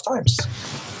lot of times.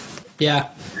 Yeah.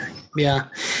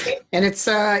 And it's,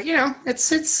 I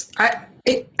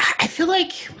feel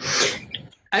like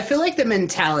the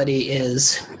mentality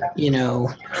is,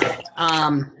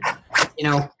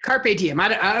 carpe diem. I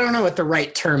don't know what the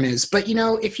right term is, but,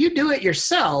 if you do it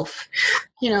yourself,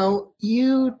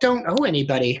 you don't owe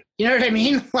anybody. You know what I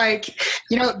mean? Like,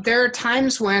 there are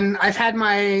times when I've had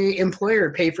my employer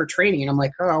pay for training and I'm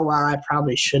like, oh, well, I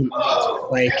probably shouldn't.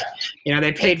 Like,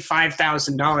 they paid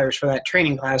 $5,000 for that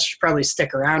training class. Should probably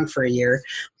stick around for a year.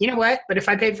 You know what? But if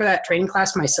I paid for that training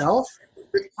class myself,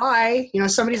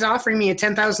 somebody's offering me a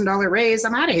 $10,000 raise,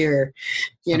 I'm out of here,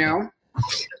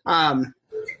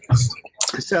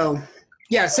 So,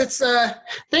 yes, it's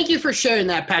thank you for sharing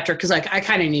that, Patrick, because I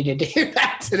kind of needed to hear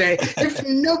that today. If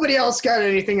nobody else got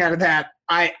anything out of that,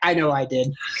 I know I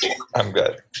did. I'm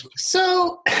good.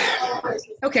 So,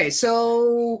 okay,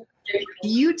 so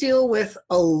you deal with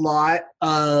a lot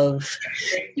of,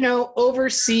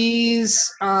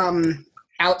 overseas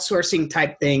outsourcing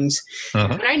type things.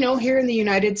 Mhm. And I know here in the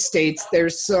United States,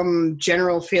 there's some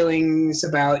general feelings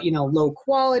about, low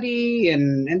quality.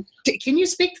 And can you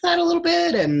speak to that a little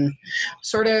bit and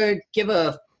sort of give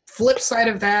a flip side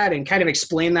of that and kind of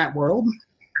explain that world?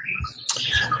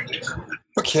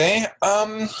 Okay.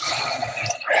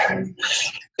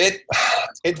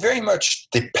 It very much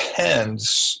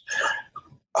depends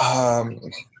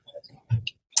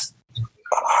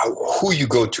who you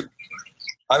go to.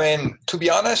 I mean, to be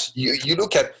honest, you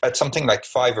look at something like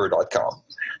Fiverr.com,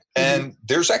 and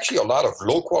there's actually a lot of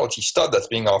low quality stuff that's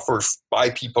being offered by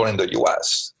people in the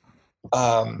US.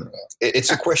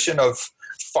 It's a question of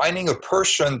finding a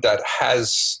person that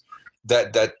has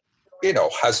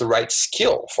has the right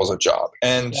skill for the job.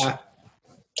 And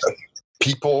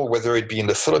people, whether it be in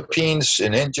the Philippines,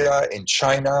 in India, in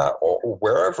China, or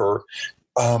wherever,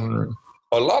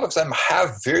 a lot of them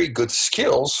have very good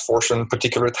skills for some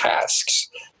particular tasks.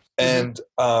 And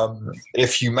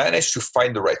if you manage to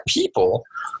find the right people,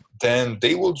 then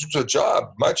they will do the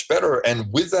job much better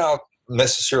and without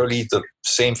necessarily the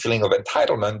same feeling of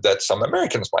entitlement that some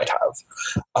Americans might have.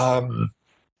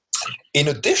 In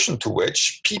addition to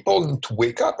which, people need to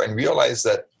wake up and realize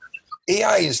that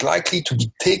AI is likely to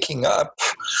be taking up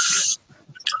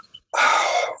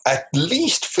at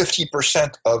least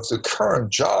 50% of the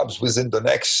current jobs within the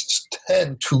next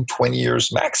 10 to 20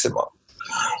 years maximum.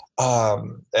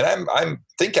 And I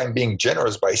think I'm being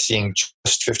generous by saying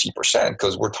just 50%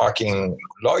 because we're talking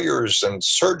lawyers and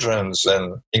surgeons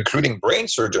and including brain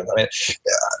surgeons. I mean,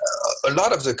 a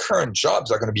lot of the current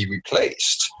jobs are going to be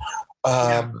replaced.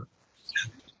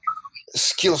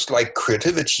 Skills like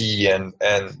creativity and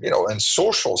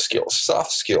social skills,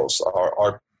 soft skills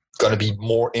are going to be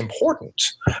more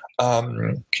important.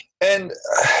 And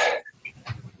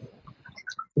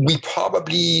we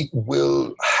probably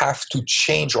will have to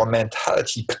change our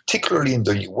mentality, particularly in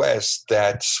the US,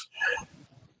 that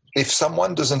if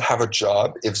someone doesn't have a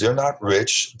job, if they're not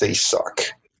rich, they suck.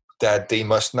 That they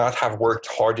must not have worked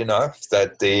hard enough,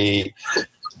 that they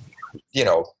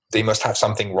must have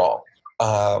something wrong.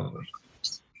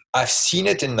 I've seen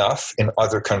it enough in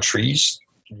other countries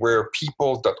where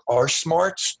people that are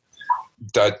smart,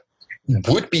 that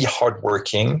would be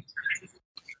hardworking,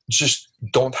 just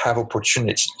don't have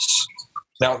opportunities.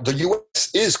 Now, the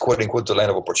US is, quote unquote, the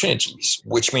land of opportunities,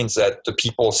 which means that the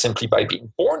people simply by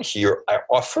being born here are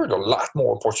offered a lot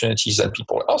more opportunities than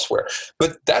people elsewhere.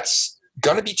 But that's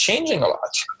going to be changing a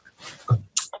lot.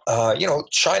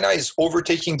 China is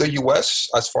overtaking the US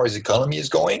as far as the economy is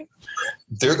going.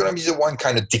 They're going to be the one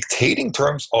kind of dictating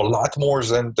terms a lot more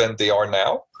than they are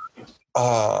now.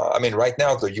 Right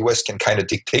now the US can kind of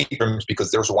dictate terms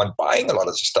because there's one buying a lot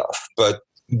of the stuff. But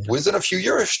within a few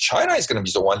years, China is going to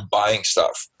be the one buying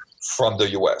stuff from the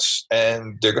US.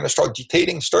 And they're going to start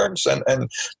dictating terms and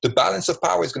the balance of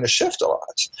power is going to shift a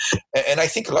lot. And I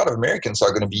think a lot of Americans are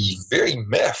going to be very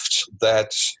miffed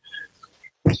that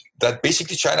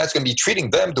basically China is going to be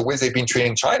treating them the way they've been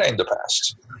treating China in the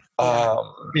past.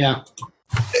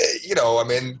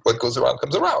 What goes around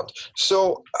comes around.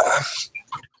 So,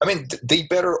 they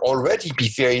better already be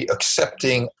very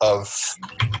accepting of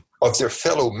their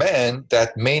fellow men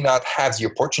that may not have the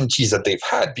opportunities that they've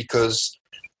had, because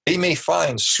they may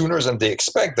find sooner than they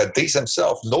expect that they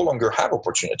themselves no longer have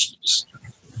opportunities.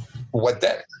 What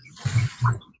then?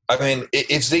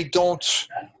 If they don't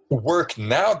work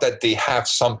now that they have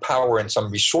some power and some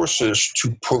resources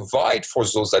to provide for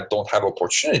those that don't have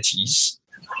opportunities,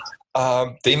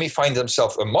 they may find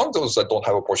themselves among those that don't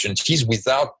have opportunities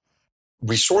without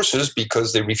resources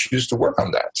because they refuse to work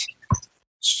on that.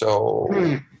 So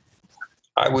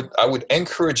I would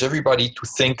encourage everybody to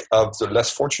think of the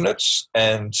less fortunates.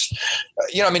 And,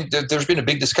 there's been a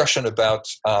big discussion about,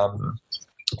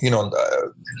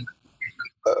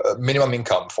 minimum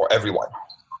income for everyone.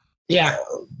 Yeah.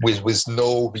 With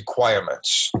no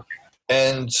requirements.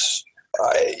 And,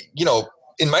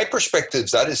 in my perspective,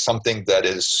 that is something that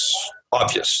is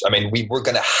obvious. We're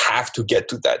going to have to get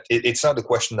to that. It's not a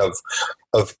question of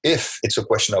if, it's a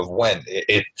question of when.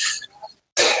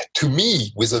 To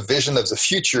me, with a vision of the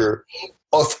future,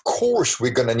 of course,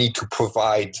 we're going to need to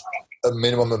provide a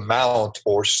minimum amount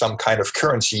or some kind of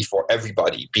currency for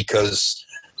everybody, because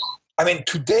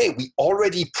today we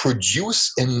already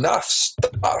produce enough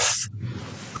stuff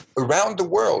around the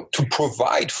world to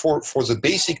provide for the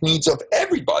basic needs of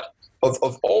everybody,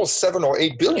 of all 7 or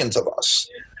 8 billions of us.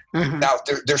 Mm-hmm. Now,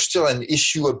 there's still an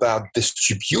issue about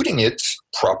distributing it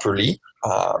properly,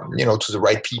 to the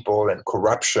right people, and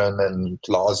corruption and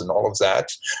laws and all of that.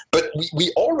 But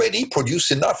we already produce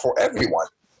enough for everyone.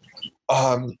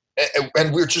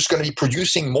 and we're just going to be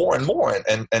producing more and more,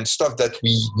 and stuff that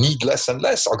we need less and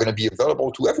less are going to be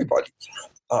available to everybody.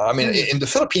 I mean, in the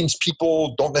Philippines,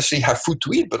 people don't necessarily have food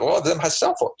to eat, but a lot of them have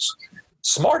cell phones,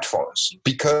 smartphones,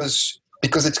 because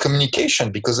it's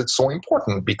communication, because it's so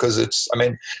important, because it's, I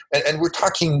mean, and we're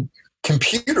talking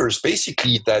computers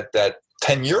basically that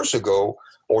 10 years ago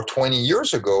or 20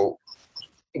 years ago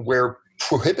were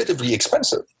prohibitively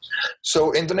expensive.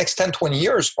 So in the next 10, 20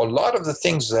 years, a lot of the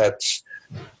things that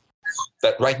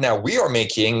right now we are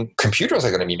making, computers are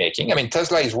going to be making. I mean,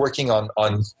 Tesla is working on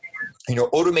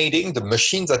automating the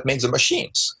machines that make the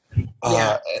machines.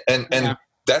 And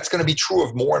that's going to be true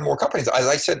of more and more companies. As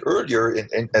I said earlier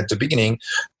at the beginning,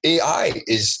 AI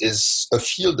is a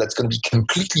field that's going to be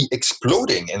completely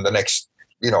exploding in the next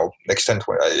 10,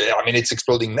 20. I mean, it's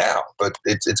exploding now, but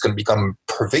it's going to become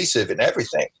pervasive in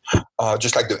everything.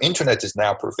 Just like the internet is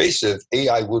now pervasive,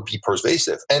 AI will be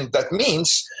pervasive. And that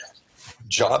means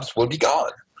jobs will be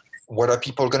gone. What are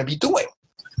people going to be doing?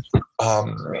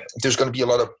 There's going to be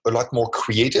a lot more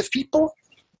creative people.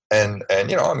 And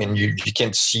I mean, you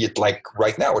can see it like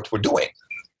right now, what we're doing.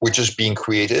 We're just being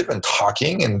creative and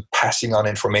talking and passing on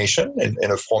information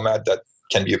in a format that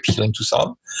can be appealing to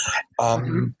some.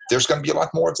 There's going to be a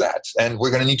lot more of that. And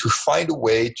we're going to need to find a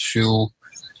way to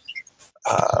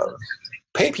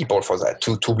pay people for that,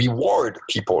 to reward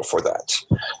people for that.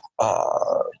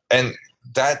 And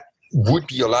that would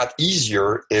be a lot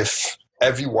easier if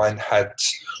everyone had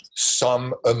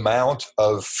some amount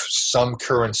of some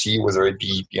currency, whether it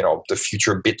be, the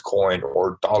future Bitcoin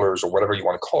or dollars or whatever you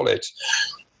want to call it,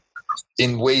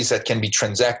 in ways that can be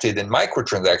transacted in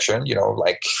microtransaction,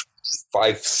 like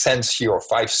 5 cents here or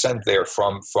 5 cents there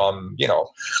from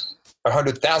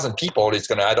 100,000 people is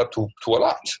going to add up to a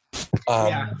lot.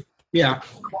 Yeah.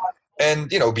 And,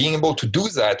 being able to do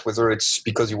that, whether it's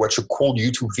because you watch a cool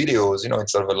YouTube videos,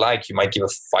 instead of a like, you might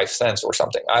give 5 cents or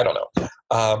something. I don't know.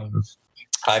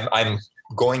 I'm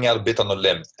going out a bit on a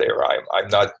limb there. I'm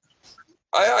not.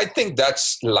 I think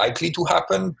that's likely to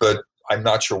happen, but I'm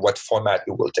not sure what format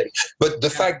it will take. But the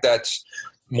fact that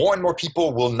more and more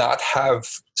people will not have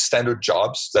standard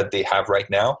jobs that they have right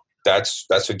now, that's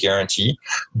a guarantee.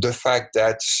 The fact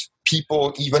that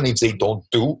people, even if they don't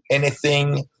do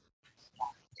anything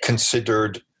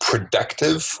considered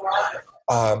productive,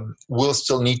 will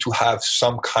still need to have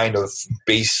some kind of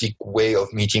basic way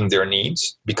of meeting their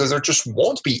needs, because there just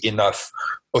won't be enough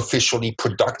officially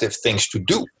productive things to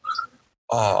do.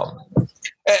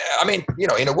 I mean,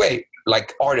 in a way,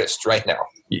 like artists right now,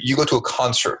 you go to a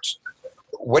concert.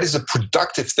 What is a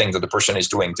productive thing that the person is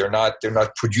doing? They're not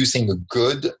producing a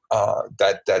good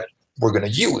that we're going to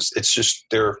use. It's just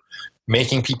they're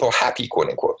making people happy, quote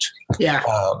unquote. Yeah.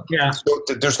 So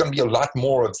there's going to be a lot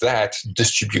more of that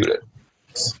distributed,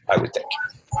 I would think.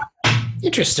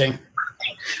 Interesting.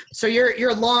 So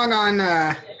you're long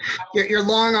on you're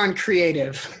long on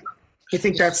creative. You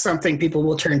think that's something people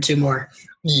will turn to more?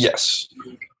 Yes,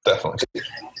 definitely.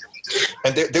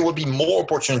 And there will be more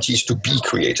opportunities to be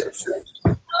creative.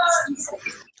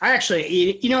 I actually,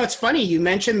 it's funny you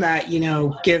mentioned that,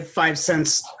 give 5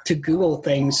 cents to Google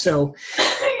things. So,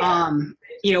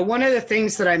 one of the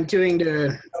things that I'm doing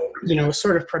to,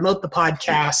 sort of promote the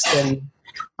podcast and,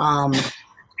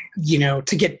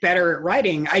 to get better at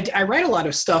writing, I write a lot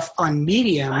of stuff on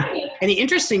Medium. And the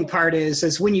interesting part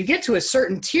is when you get to a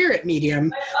certain tier at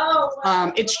Medium,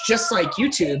 it's just like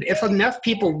YouTube. If enough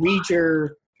people read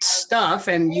your stuff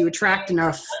and you attract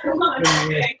enough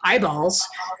eyeballs,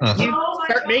 you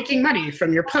start making money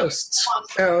from your posts.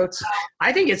 So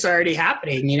I think it's already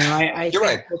happening. You're right. You're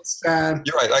right.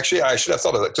 Actually, I should have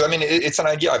thought of that. So, I mean, it's an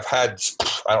idea I've had,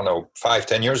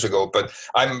 5-10 years ago, but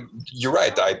you're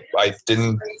right. I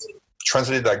didn't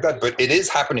translate it like that, but it is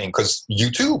happening because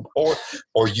YouTube or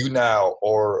YouNow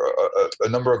or a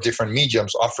number of different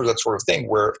mediums offer that sort of thing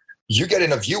where you get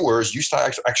enough viewers, you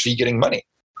start actually getting money.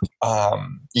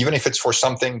 Even if it's for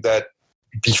something that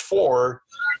before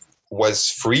was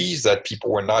free, that people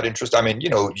were not interested. I mean,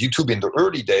 YouTube in the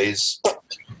early days,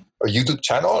 a YouTube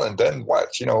channel, and then what?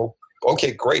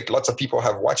 Okay, great. Lots of people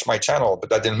have watched my channel,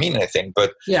 but that didn't mean anything.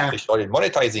 But they started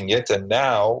monetizing it, and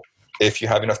now if you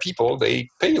have enough people, they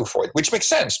pay you for it, which makes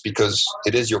sense because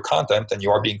it is your content and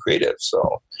you are being creative.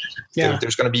 So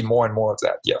there's going to be more and more of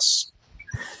that. Yes.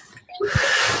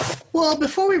 Well,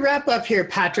 before we wrap up here,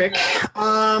 Patrick,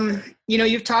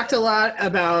 you've talked a lot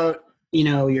about,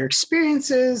 your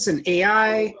experiences and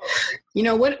AI.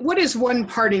 What is one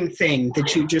parting thing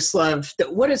that you just love?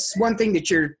 What is one thing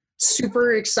that you're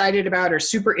super excited about or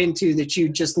super into that you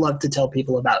just love to tell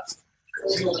people about?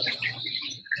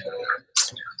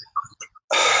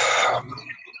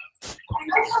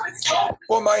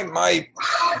 Well, my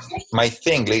my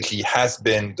thing lately has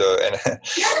been and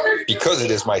because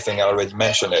it is my thing, I already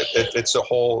mentioned it. It's a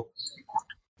whole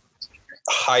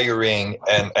hiring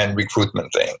and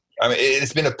recruitment thing. I mean,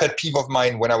 it's been a pet peeve of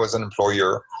mine when I was an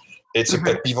employer. It's a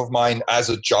pet peeve of mine as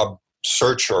a job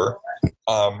searcher.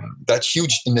 That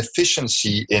huge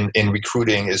inefficiency in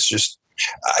recruiting is just.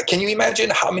 Can you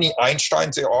imagine how many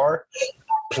Einsteins there are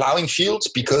plowing fields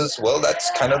because, well,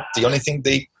 that's kind of the only thing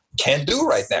they can do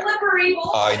right now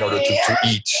in order to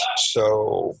eat.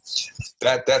 So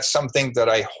that's something that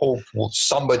I hope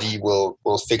somebody will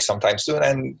fix sometime soon.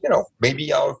 And,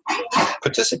 maybe I'll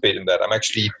participate in that. I'm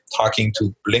actually talking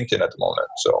to LinkedIn at the moment.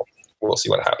 So we'll see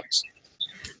what happens.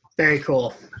 Very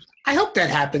cool. I hope that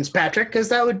happens, Patrick, because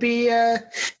that would be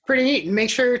pretty neat. And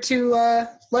make sure to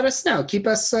let us know. Keep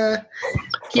us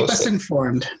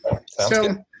informed. Sounds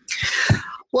good.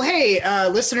 Well, hey,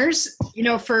 listeners,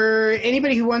 for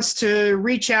anybody who wants to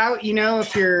reach out,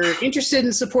 if you're interested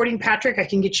in supporting Patrick, I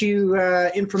can get you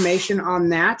information on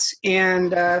that.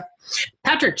 And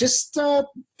Patrick, just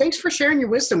thanks for sharing your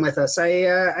wisdom with us. I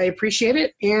appreciate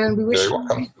it, and we wish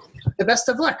you the best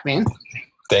of luck, man.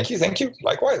 Thank you.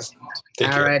 Likewise.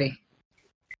 Take care. Alrighty.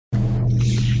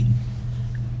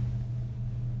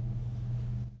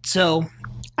 So,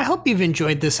 I hope you've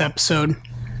enjoyed this episode.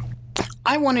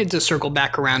 I wanted to circle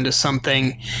back around to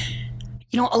something.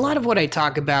 A lot of what I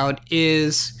talk about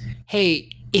is, hey,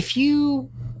 if you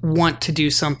want to do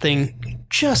something,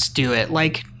 just do it.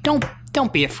 Like, don't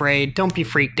be afraid. Don't be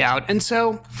freaked out. And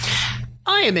so,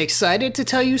 I am excited to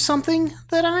tell you something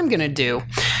that I'm going to do.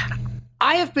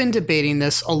 I have been debating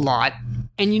this a lot,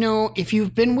 and if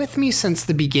you've been with me since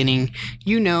the beginning,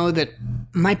 you know that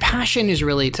my passion is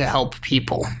really to help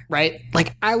people, right?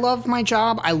 Like, I love my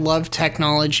job, I love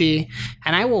technology,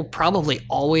 and I will probably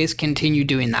always continue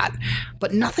doing that.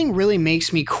 But nothing really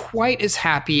makes me quite as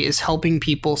happy as helping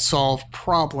people solve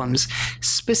problems,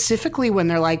 specifically when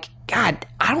they're like, God,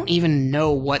 I don't even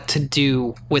know what to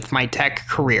do with my tech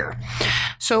career.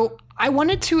 So I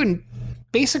wanted to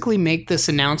basically make this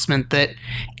announcement that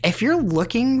if you're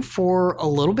looking for a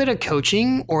little bit of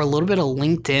coaching or a little bit of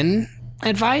LinkedIn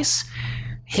advice,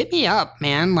 hit me up,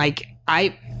 man. Like,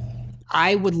 I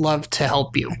would love to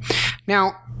help you.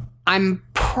 Now, I'm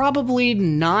probably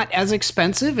not as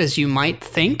expensive as you might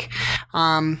think.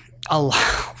 A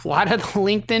lot of the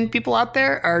LinkedIn people out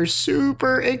there are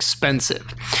super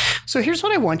expensive. So here's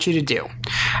what I want you to do.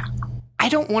 I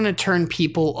don't want to turn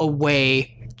people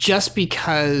away just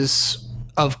because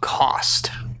of cost,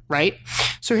 right?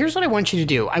 So here's what I want you to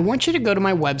do. I want you to go to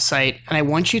my website and I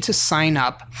want you to sign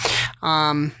up.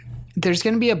 There's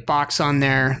going to be a box on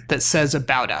there that says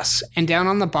About Us. And down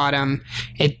on the bottom,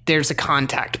 there's a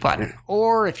contact button.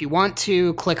 Or if you want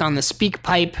to, click on the speak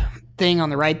pipe thing on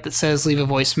the right that says leave a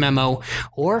voice memo.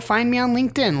 Or find me on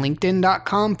LinkedIn,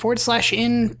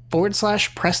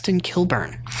 linkedin.com/in/Preston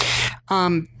Kilburn.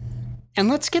 And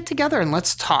let's get together and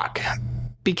let's talk.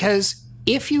 Because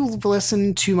if you've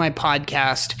listened to my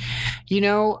podcast,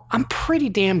 I'm pretty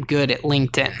damn good at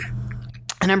LinkedIn.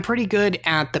 And I'm pretty good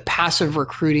at the passive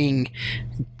recruiting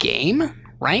game,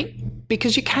 right?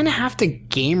 Because you kind of have to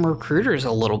game recruiters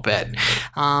a little bit.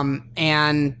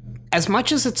 And as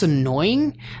much as it's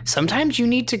annoying, sometimes you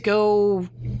need to go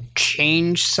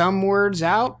change some words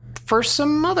out for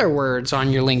some other words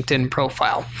on your LinkedIn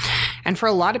profile. And for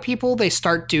a lot of people, they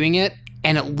start doing it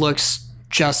and it looks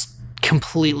just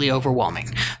completely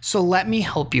overwhelming. So let me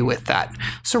help you with that.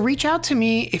 So reach out to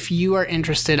me if you are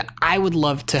interested. I would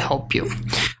love to help you.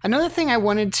 Another thing I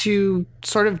wanted to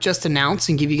sort of just announce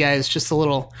and give you guys just a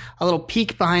little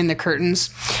peek behind the curtains.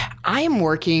 I am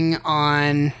working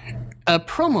on a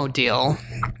promo deal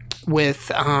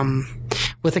with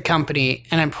a company,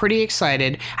 and I'm pretty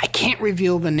excited. I can't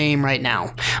reveal the name right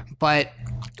now, but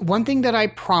one thing that I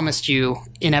promised you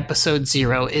in episode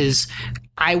 0 is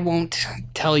I won't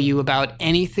tell you about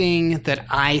anything that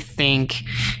I think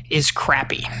is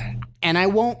crappy. And I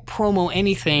won't promo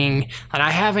anything that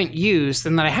I haven't used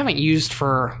and that I haven't used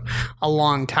for a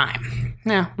long time.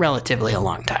 Relatively a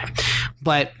long time.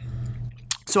 But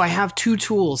so I have 2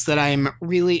 tools that I'm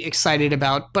really excited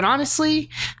about. But honestly,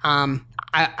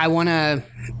 I want to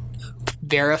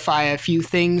verify a few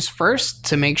things first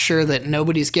to make sure that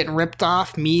nobody's getting ripped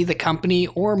off, me, the company,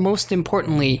 or most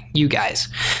importantly, you guys.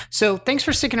 So thanks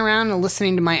for sticking around and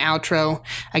listening to my outro.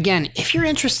 Again, if you're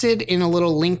interested in a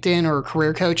little LinkedIn or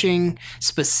career coaching,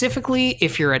 specifically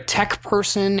if you're a tech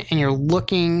person and you're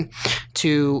looking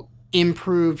to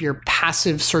improve your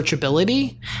passive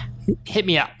searchability, hit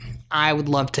me up. I would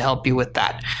love to help you with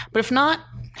that. But if not,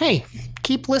 hey, keep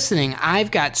keep listening. I've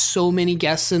got so many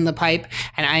guests in the pipe,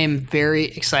 and I am very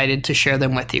excited to share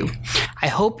them with you. I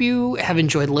hope you have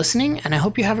enjoyed listening, and I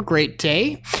hope you have a great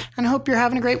day, and I hope you're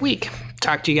having a great week.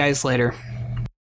 Talk to you guys later.